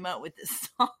sudden came up with this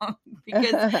song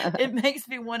because it makes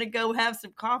me want to go have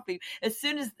some coffee. As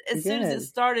soon as it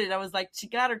started, I was like, she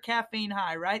got her caffeine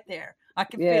high right there. I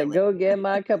can feel it. Go get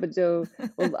my cup of joe.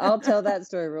 Well, I'll tell that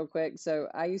story real quick. So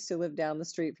I used to live down the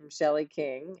street from Shelley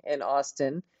King in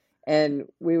Austin, and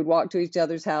we would walk to each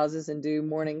other's houses and do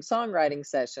morning songwriting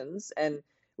sessions. And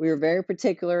we were very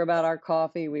particular about our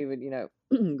coffee. We would,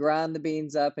 grind the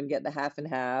beans up and get the half and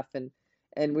half. And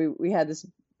we had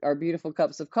our beautiful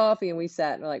cups of coffee, and we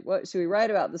sat and we're like, what should we write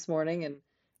about this morning?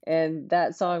 And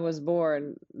that song was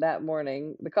born that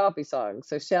morning, the coffee song.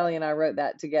 So Shelley and I wrote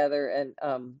that together,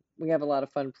 and we have a lot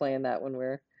of fun playing that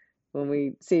when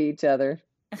we see each other.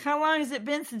 How long has it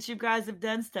been since you guys have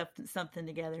done something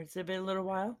together? Has it been a little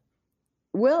while?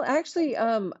 Well, actually,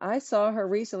 I saw her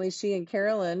recently. She and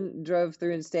Carolyn drove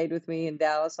through and stayed with me in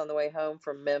Dallas on the way home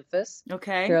from Memphis.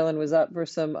 Okay. Carolyn was up for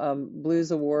some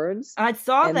blues awards. I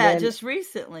saw that just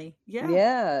recently. Yeah.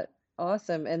 Yeah.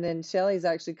 Awesome. And then Shelley's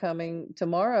actually coming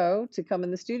tomorrow to come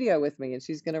in the studio with me, and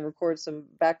she's going to record some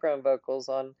background vocals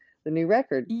on the new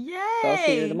record. Yay! So I'll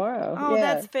see her tomorrow. Oh,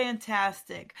 yeah. That's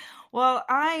fantastic. Well,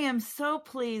 I am so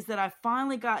pleased that I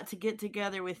finally got to get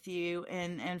together with you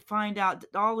and find out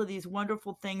all of these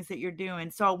wonderful things that you're doing.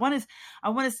 So I want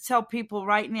to tell people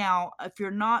right now, if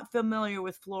you're not familiar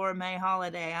with Flora May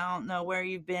Holiday, I don't know where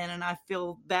you've been, and I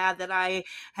feel bad that I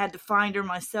had to find her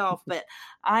myself, but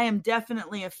I am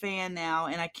definitely a fan now,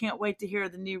 and I can't wait to hear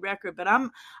the new record. But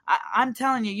I'm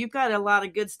telling you, you've got a lot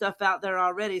of good stuff out there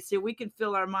already, so we can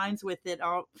fill our minds with it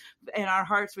all and our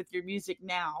hearts with your music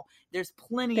now. There's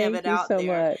plenty of it it out so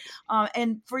there. much.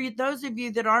 And for those of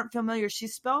you that aren't familiar, she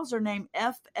spells her name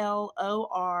Floramay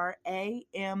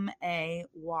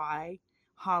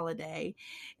Holiday.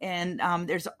 And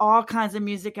there's all kinds of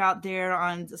music out there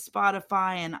on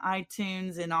Spotify and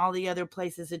iTunes and all the other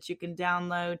places that you can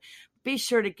download. Be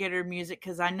sure to get her music,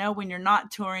 because I know when you're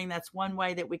not touring, that's one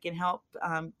way that we can help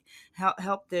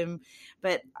them.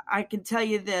 But I can tell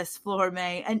you this,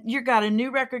 Floramay, and you got a new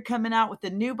record coming out with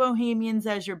the New Bohemians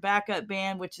as your backup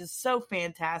band, which is so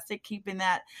fantastic, keeping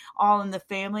that all in the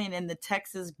family and in the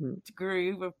Texas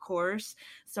groove, of course.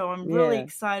 So I'm really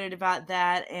excited about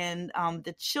that. And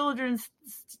the children's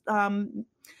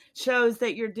shows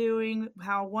that you're doing,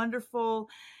 how wonderful.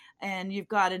 And you've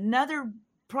got another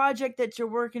project that you're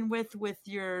working with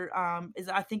your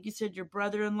I think you said your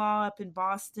brother-in-law up in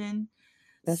Boston.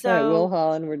 That's right, Will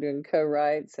Holland. We're doing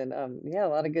co-writes and a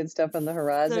lot of good stuff on the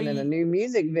horizon, and a new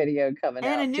music video coming out.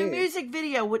 And a new music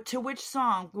video. To which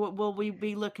song will we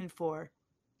be looking for?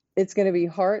 It's going to be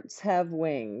Hearts Have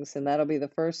Wings, and that'll be the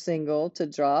first single to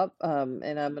drop.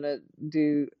 And I'm going to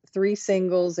do 3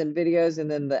 singles and videos, and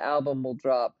then the album will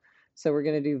drop. So we're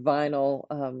going to do vinyl.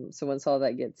 So once all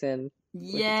that gets in,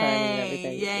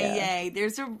 Yay.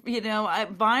 There's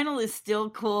vinyl is still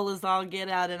cool as all get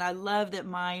out, and I love that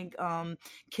my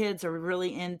kids are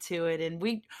really into it. And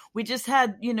we just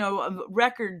had a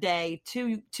record day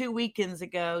two weekends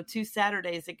ago, 2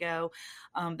 Saturdays ago.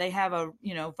 They have a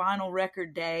vinyl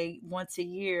record day once a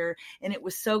year, and it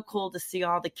was so cool to see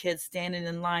all the kids standing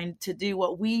in line to do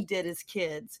what we did as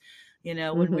kids.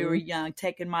 When we were young,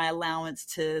 taking my allowance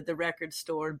to the record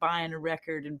store and buying a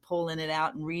record and pulling it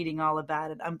out and reading all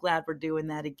about it. I'm glad we're doing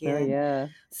that again. Oh, yeah.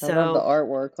 So, I love the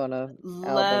artwork on a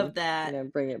love album.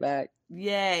 that. Bring it back.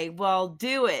 Yay. Well,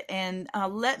 do it. And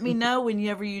let me know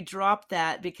whenever you drop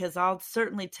that, because I'll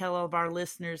certainly tell all of our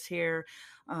listeners here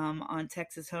on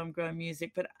Texas Homegrown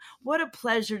Music. But what a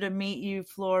pleasure to meet you,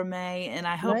 Floramay. And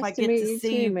I hope I get to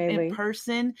see you in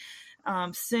person.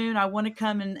 Soon. I want to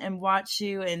come and watch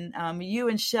you, and you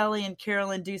and Shelly and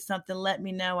Carolyn do something. Let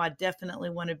me know. I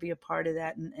definitely want to be a part of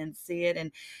that and see it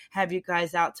and have you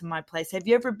guys out to my place. Have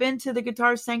you ever been to the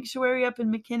Guitar Sanctuary up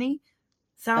in McKinney?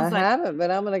 I haven't, but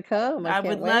I'm going to come. I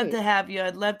would love to have you.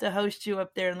 I'd love to host you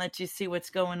up there and let you see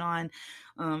what's going on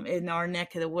in our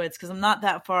neck of the woods, because I'm not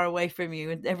that far away from you.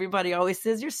 And everybody always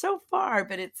says you're so far,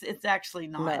 but it's actually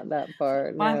not that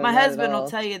far. My husband will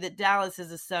tell you that Dallas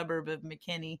is a suburb of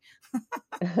McKinney.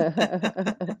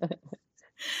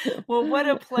 Well, what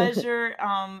a pleasure.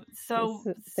 So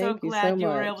glad you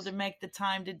were able to make the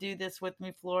time to do this with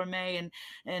me, Floramay,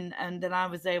 and that I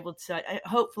was able to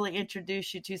hopefully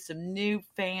introduce you to some new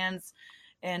fans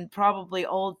and probably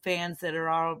old fans that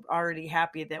are already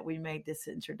happy that we made this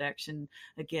introduction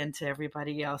again to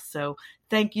everybody else. So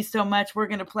thank you so much. We're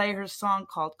going to play her song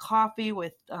called Coffee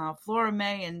with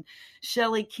Floramay and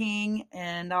Shelly King.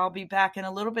 And I'll be back in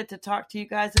a little bit to talk to you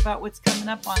guys about what's coming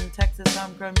up on Texas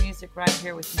Homegrown Music right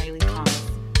here with Maylee Thomas.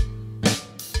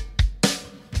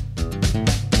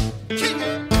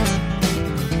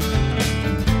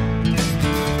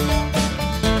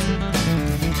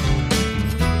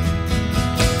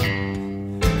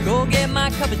 Go get my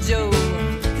cup of joe,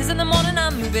 'cause in the morning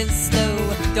I'm moving slow.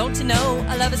 Don't you know,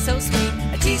 I love it so sweet.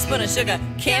 A teaspoon of sugar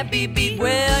can't be beat.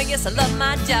 Well, yes, I love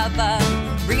my Java.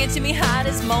 Bring it to me hot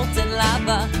as molten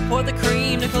lava. Pour the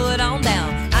cream to cool it on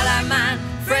down. I like mine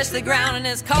freshly ground, and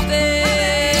it's coffee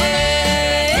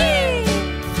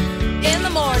in the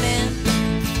morning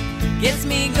gets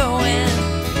me going.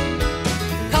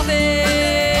 Coffee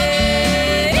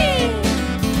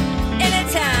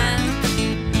anytime,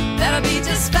 that'll be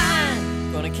just fine.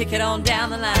 Gonna kick it on down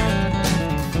the line.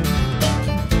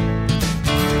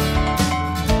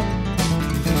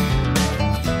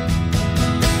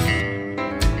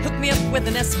 Hook me up with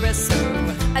an espresso.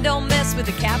 I don't mess with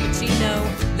a cappuccino.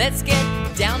 Let's get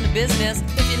down to business.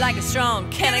 If you like it strong,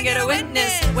 can I get a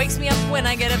witness? Wakes me up when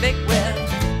I get a big whiff.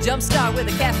 Jumpstart with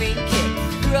a caffeine kick.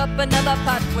 Brew up another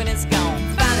pot when it's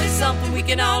gone. Finally something we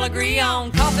can all agree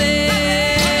on. Coffee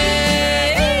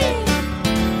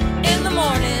in the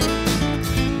morning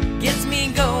gets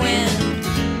me going.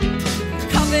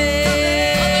 Coffee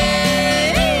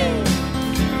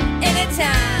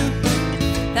anytime,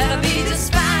 that'll be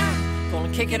just fine. Gonna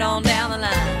kick it on down the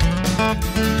line.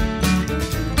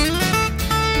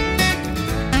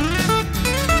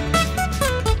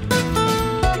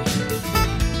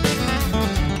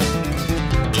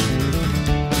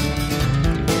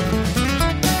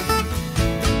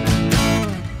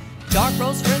 Dark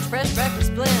roast, French press,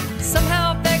 breakfast blend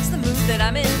somehow affects the mood that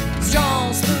I'm in.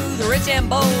 Strong, smooth, rich and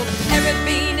bold. Every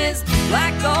bean is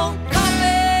black gold.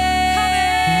 Coffee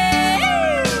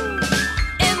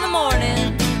in the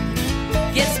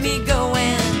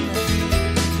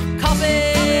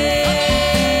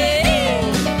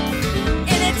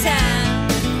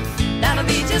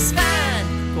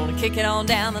kick it on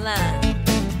down the line.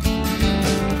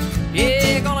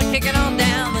 Yeah, gonna kick it on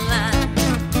down the line.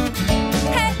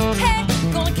 Hey,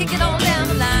 hey, gonna kick it on down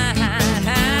the line.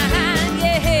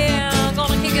 Yeah,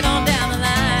 gonna kick it on down the line.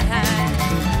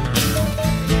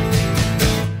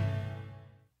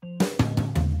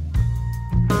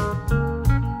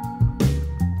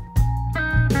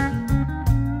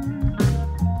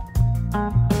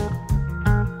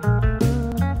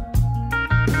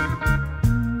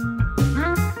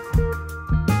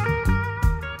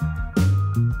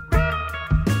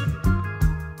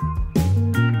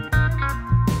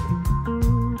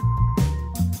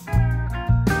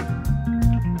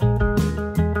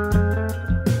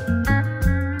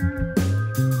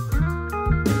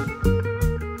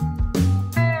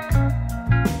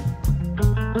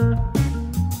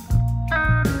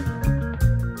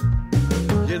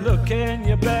 You look in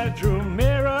your bedroom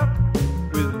mirror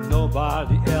with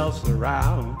nobody else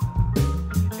around.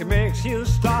 It makes you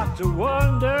start to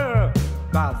wonder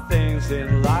about things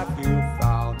in life you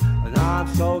found. And I'm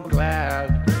so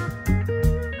glad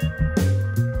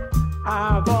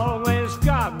I've always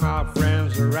got my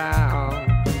friends around.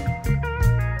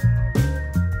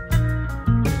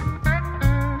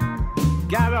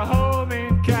 Got a home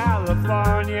in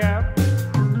California,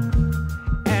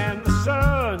 and the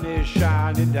sun is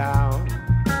shining down.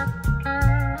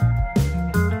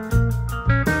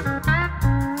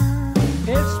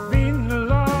 It's been a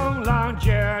long, long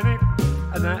journey,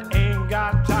 and I ain't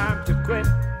got time to quit.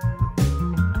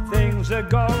 Things are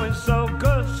going so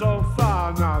good so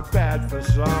far, not bad for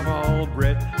some old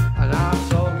Brit, and I'm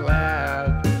so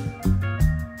glad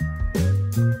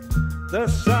the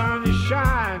sun is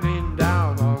shining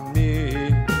down on me.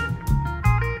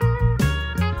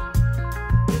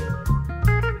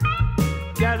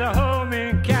 Got a home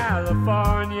in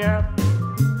California,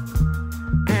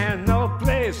 and no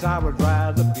place I would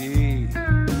rather be.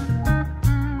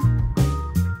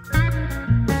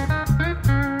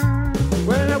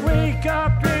 When I wake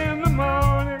up in the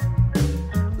morning,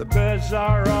 the birds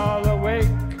are all awake.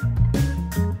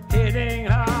 Hitting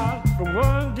hard from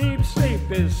one deep sleep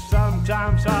is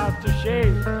sometimes hard to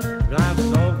shake. But I'm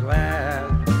so glad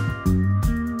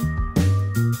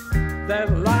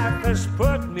that life has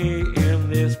put me in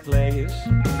this place.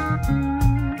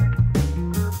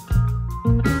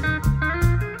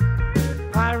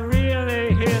 I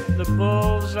really hit the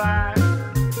bullseye.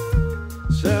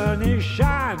 Sun is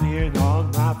shining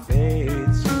on my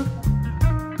face.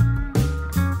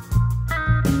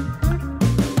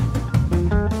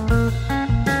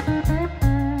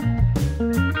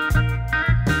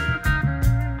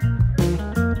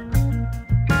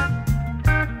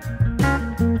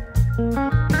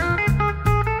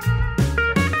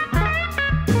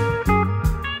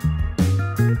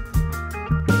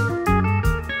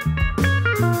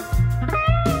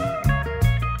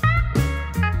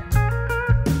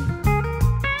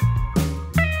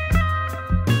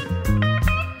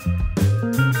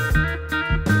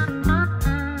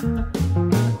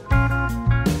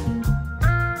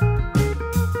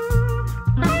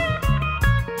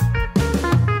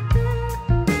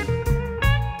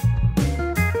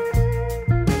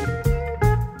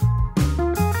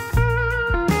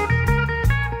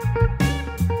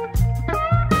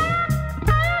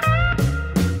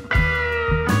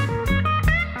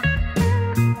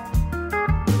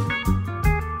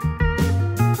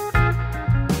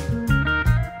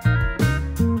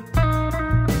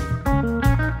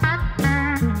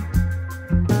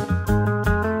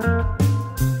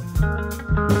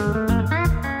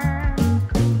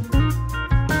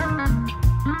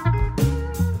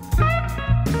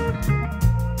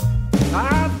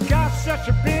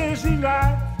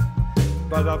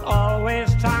 But I've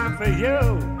always time for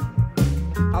you.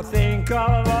 I think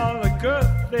of all the good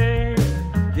things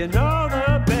you know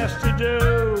the best to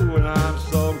do. And I'm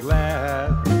so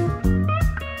glad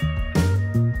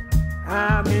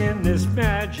I'm in this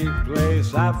magic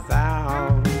place I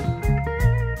found.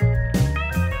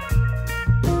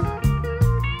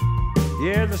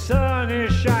 Yeah, the sun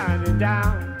is shining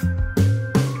down.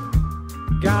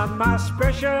 Got my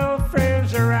special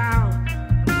friends around.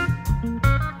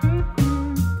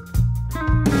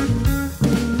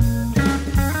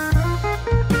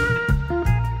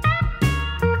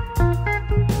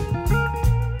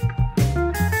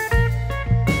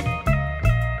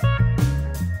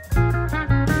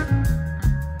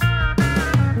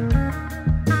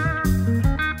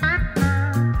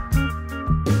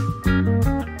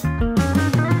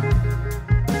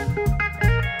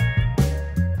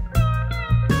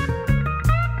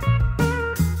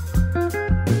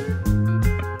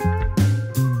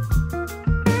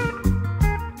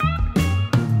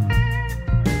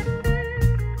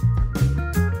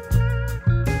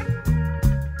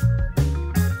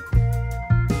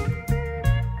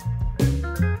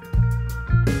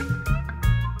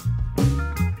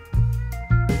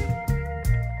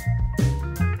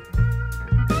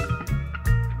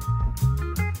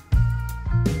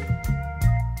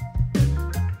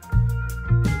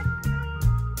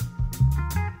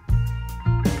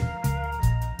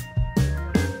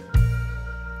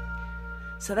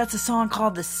 So that's a song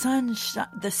called The Sun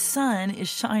is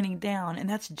Shining Down, and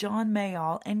that's John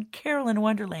Mayall and Carolyn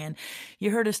Wonderland. You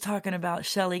heard us talking about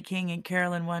Shelley King and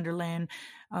Carolyn Wonderland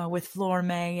with Flora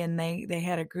May, and they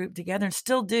had a group together and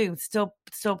still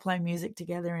play music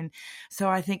together. And so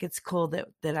I think it's cool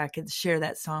that I could share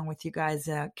that song with you guys.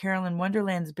 Carolyn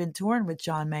Wonderland's been touring with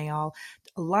John Mayall,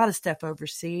 a lot of stuff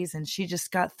overseas, and she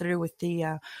just got through with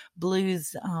the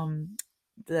blues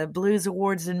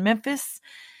awards in Memphis.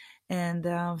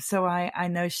 And so I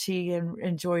know she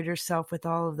enjoyed herself with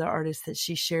all of the artists that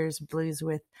she shares blues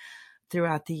with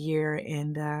throughout the year.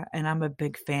 And I'm a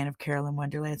big fan of Carolyn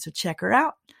Wonderland, so check her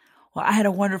out. Well, I had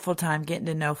a wonderful time getting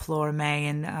to know Flora May,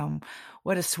 and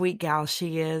what a sweet gal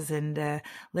she is, and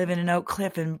living in Oak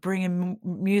Cliff and bringing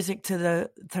music to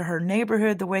her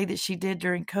neighborhood the way that she did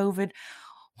during COVID.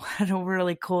 What a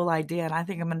really cool idea. And I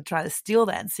think I'm going to try to steal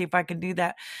that and see if I can do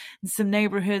that in some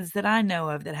neighborhoods that I know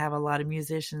of that have a lot of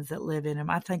musicians that live in them.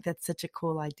 I think that's such a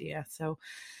cool idea. So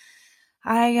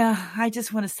I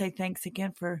just want to say thanks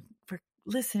again for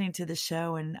listening to the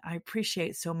show. And I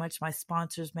appreciate so much my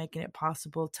sponsors making it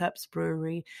possible, Tups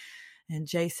Brewery and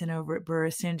Jason over at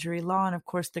Burris Injury Law, and of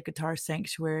course the Guitar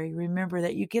Sanctuary. Remember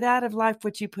that you get out of life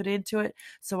what you put into it.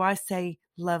 So I say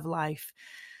love life.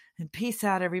 And peace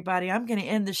out, everybody. I'm going to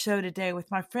end the show today with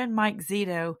my friend Mike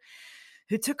Zito,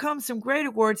 who took home some great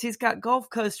awards. He's got Gulf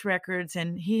Coast Records,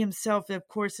 and he himself, of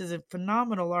course, is a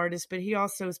phenomenal artist, but he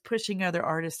also is pushing other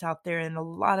artists out there, and a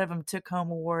lot of them took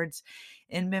home awards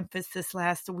in Memphis this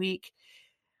last week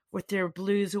with their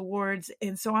blues awards.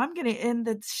 And so I'm going to end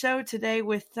the show today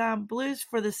with Blues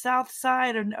for the South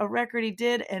Side, a record he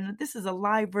did, and this is a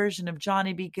live version of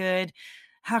Johnny Be Good.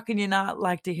 How can you not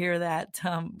like to hear that?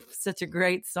 Such a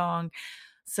great song.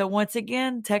 So once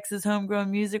again, Texas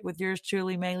Homegrown Music with yours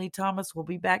truly, Maylee Thomas. We'll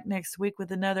be back next week with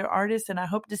another artist, and I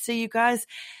hope to see you guys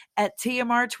at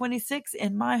TMR 26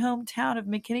 in my hometown of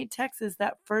McKinney, Texas,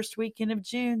 that first weekend of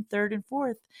June, 3rd and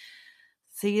 4th.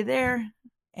 See you there,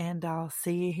 and I'll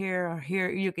see you here, or here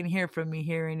you can hear from me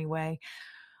here anyway,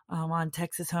 on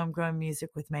Texas Homegrown Music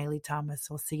with Maylee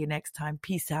Thomas. We'll see you next time.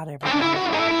 Peace out, everybody.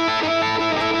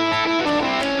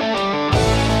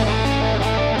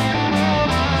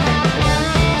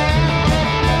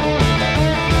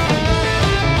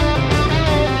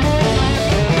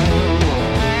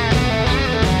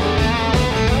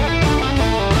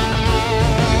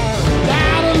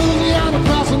 Down in Louisiana,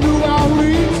 across the New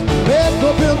Orleans, back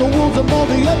up in the woods among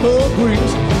the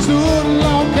evergreens, stood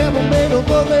along Campbell made of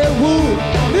their wood.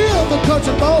 Near the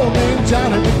country boy named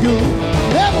Johnny Be Good.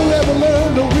 Never ever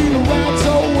learned to read or write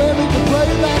so well he could play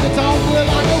that guitar play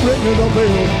like a regular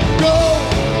bell. Go,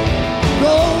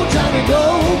 go, Johnny, go,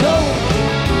 go.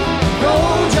 Go,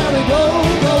 Johnny, go,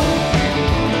 go.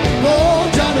 Go,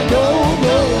 Johnny, go,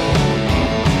 go.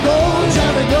 Go,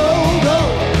 Johnny, go, go.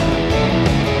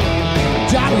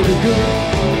 Johnny Be Good.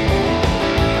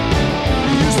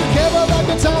 He used to carry that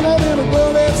guitar out in a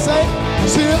world and say,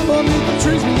 sitting beneath the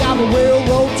trees beyond the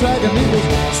railroad track, and he was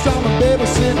strong and baby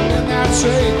sitting in that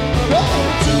shade.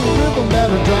 Going to the rhythm that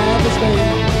would drive his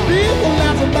day. People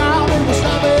laugh about him, the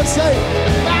stop and say,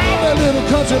 now that little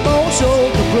country boy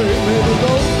showed the play. Baby,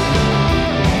 go,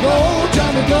 go,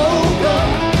 Johnny, go, go.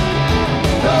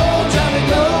 Go, Johnny,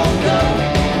 go, go.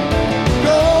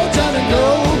 Go, Johnny, go,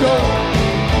 go.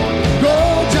 Go,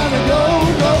 Johnny, go,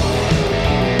 go.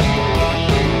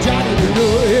 Johnny Be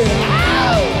Good, yeah.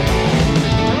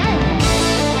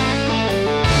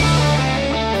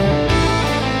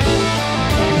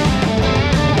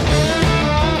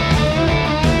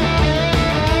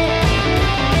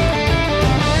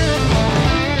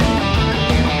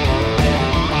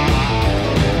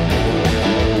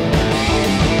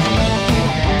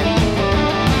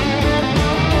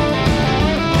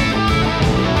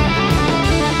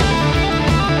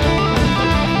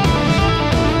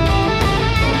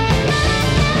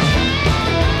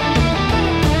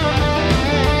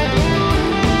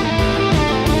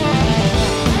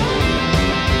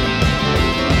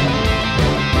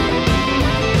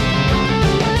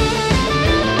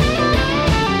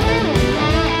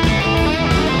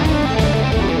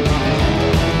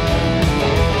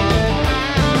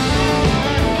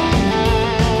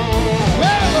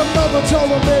 Told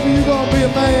him, baby, you gonna be a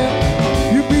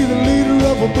man. You be the leader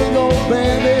of a big old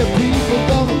band. There are people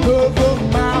gonna curve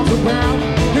from miles around.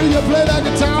 Hear you play that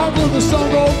guitar till the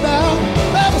sun goes down.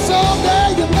 Never someday.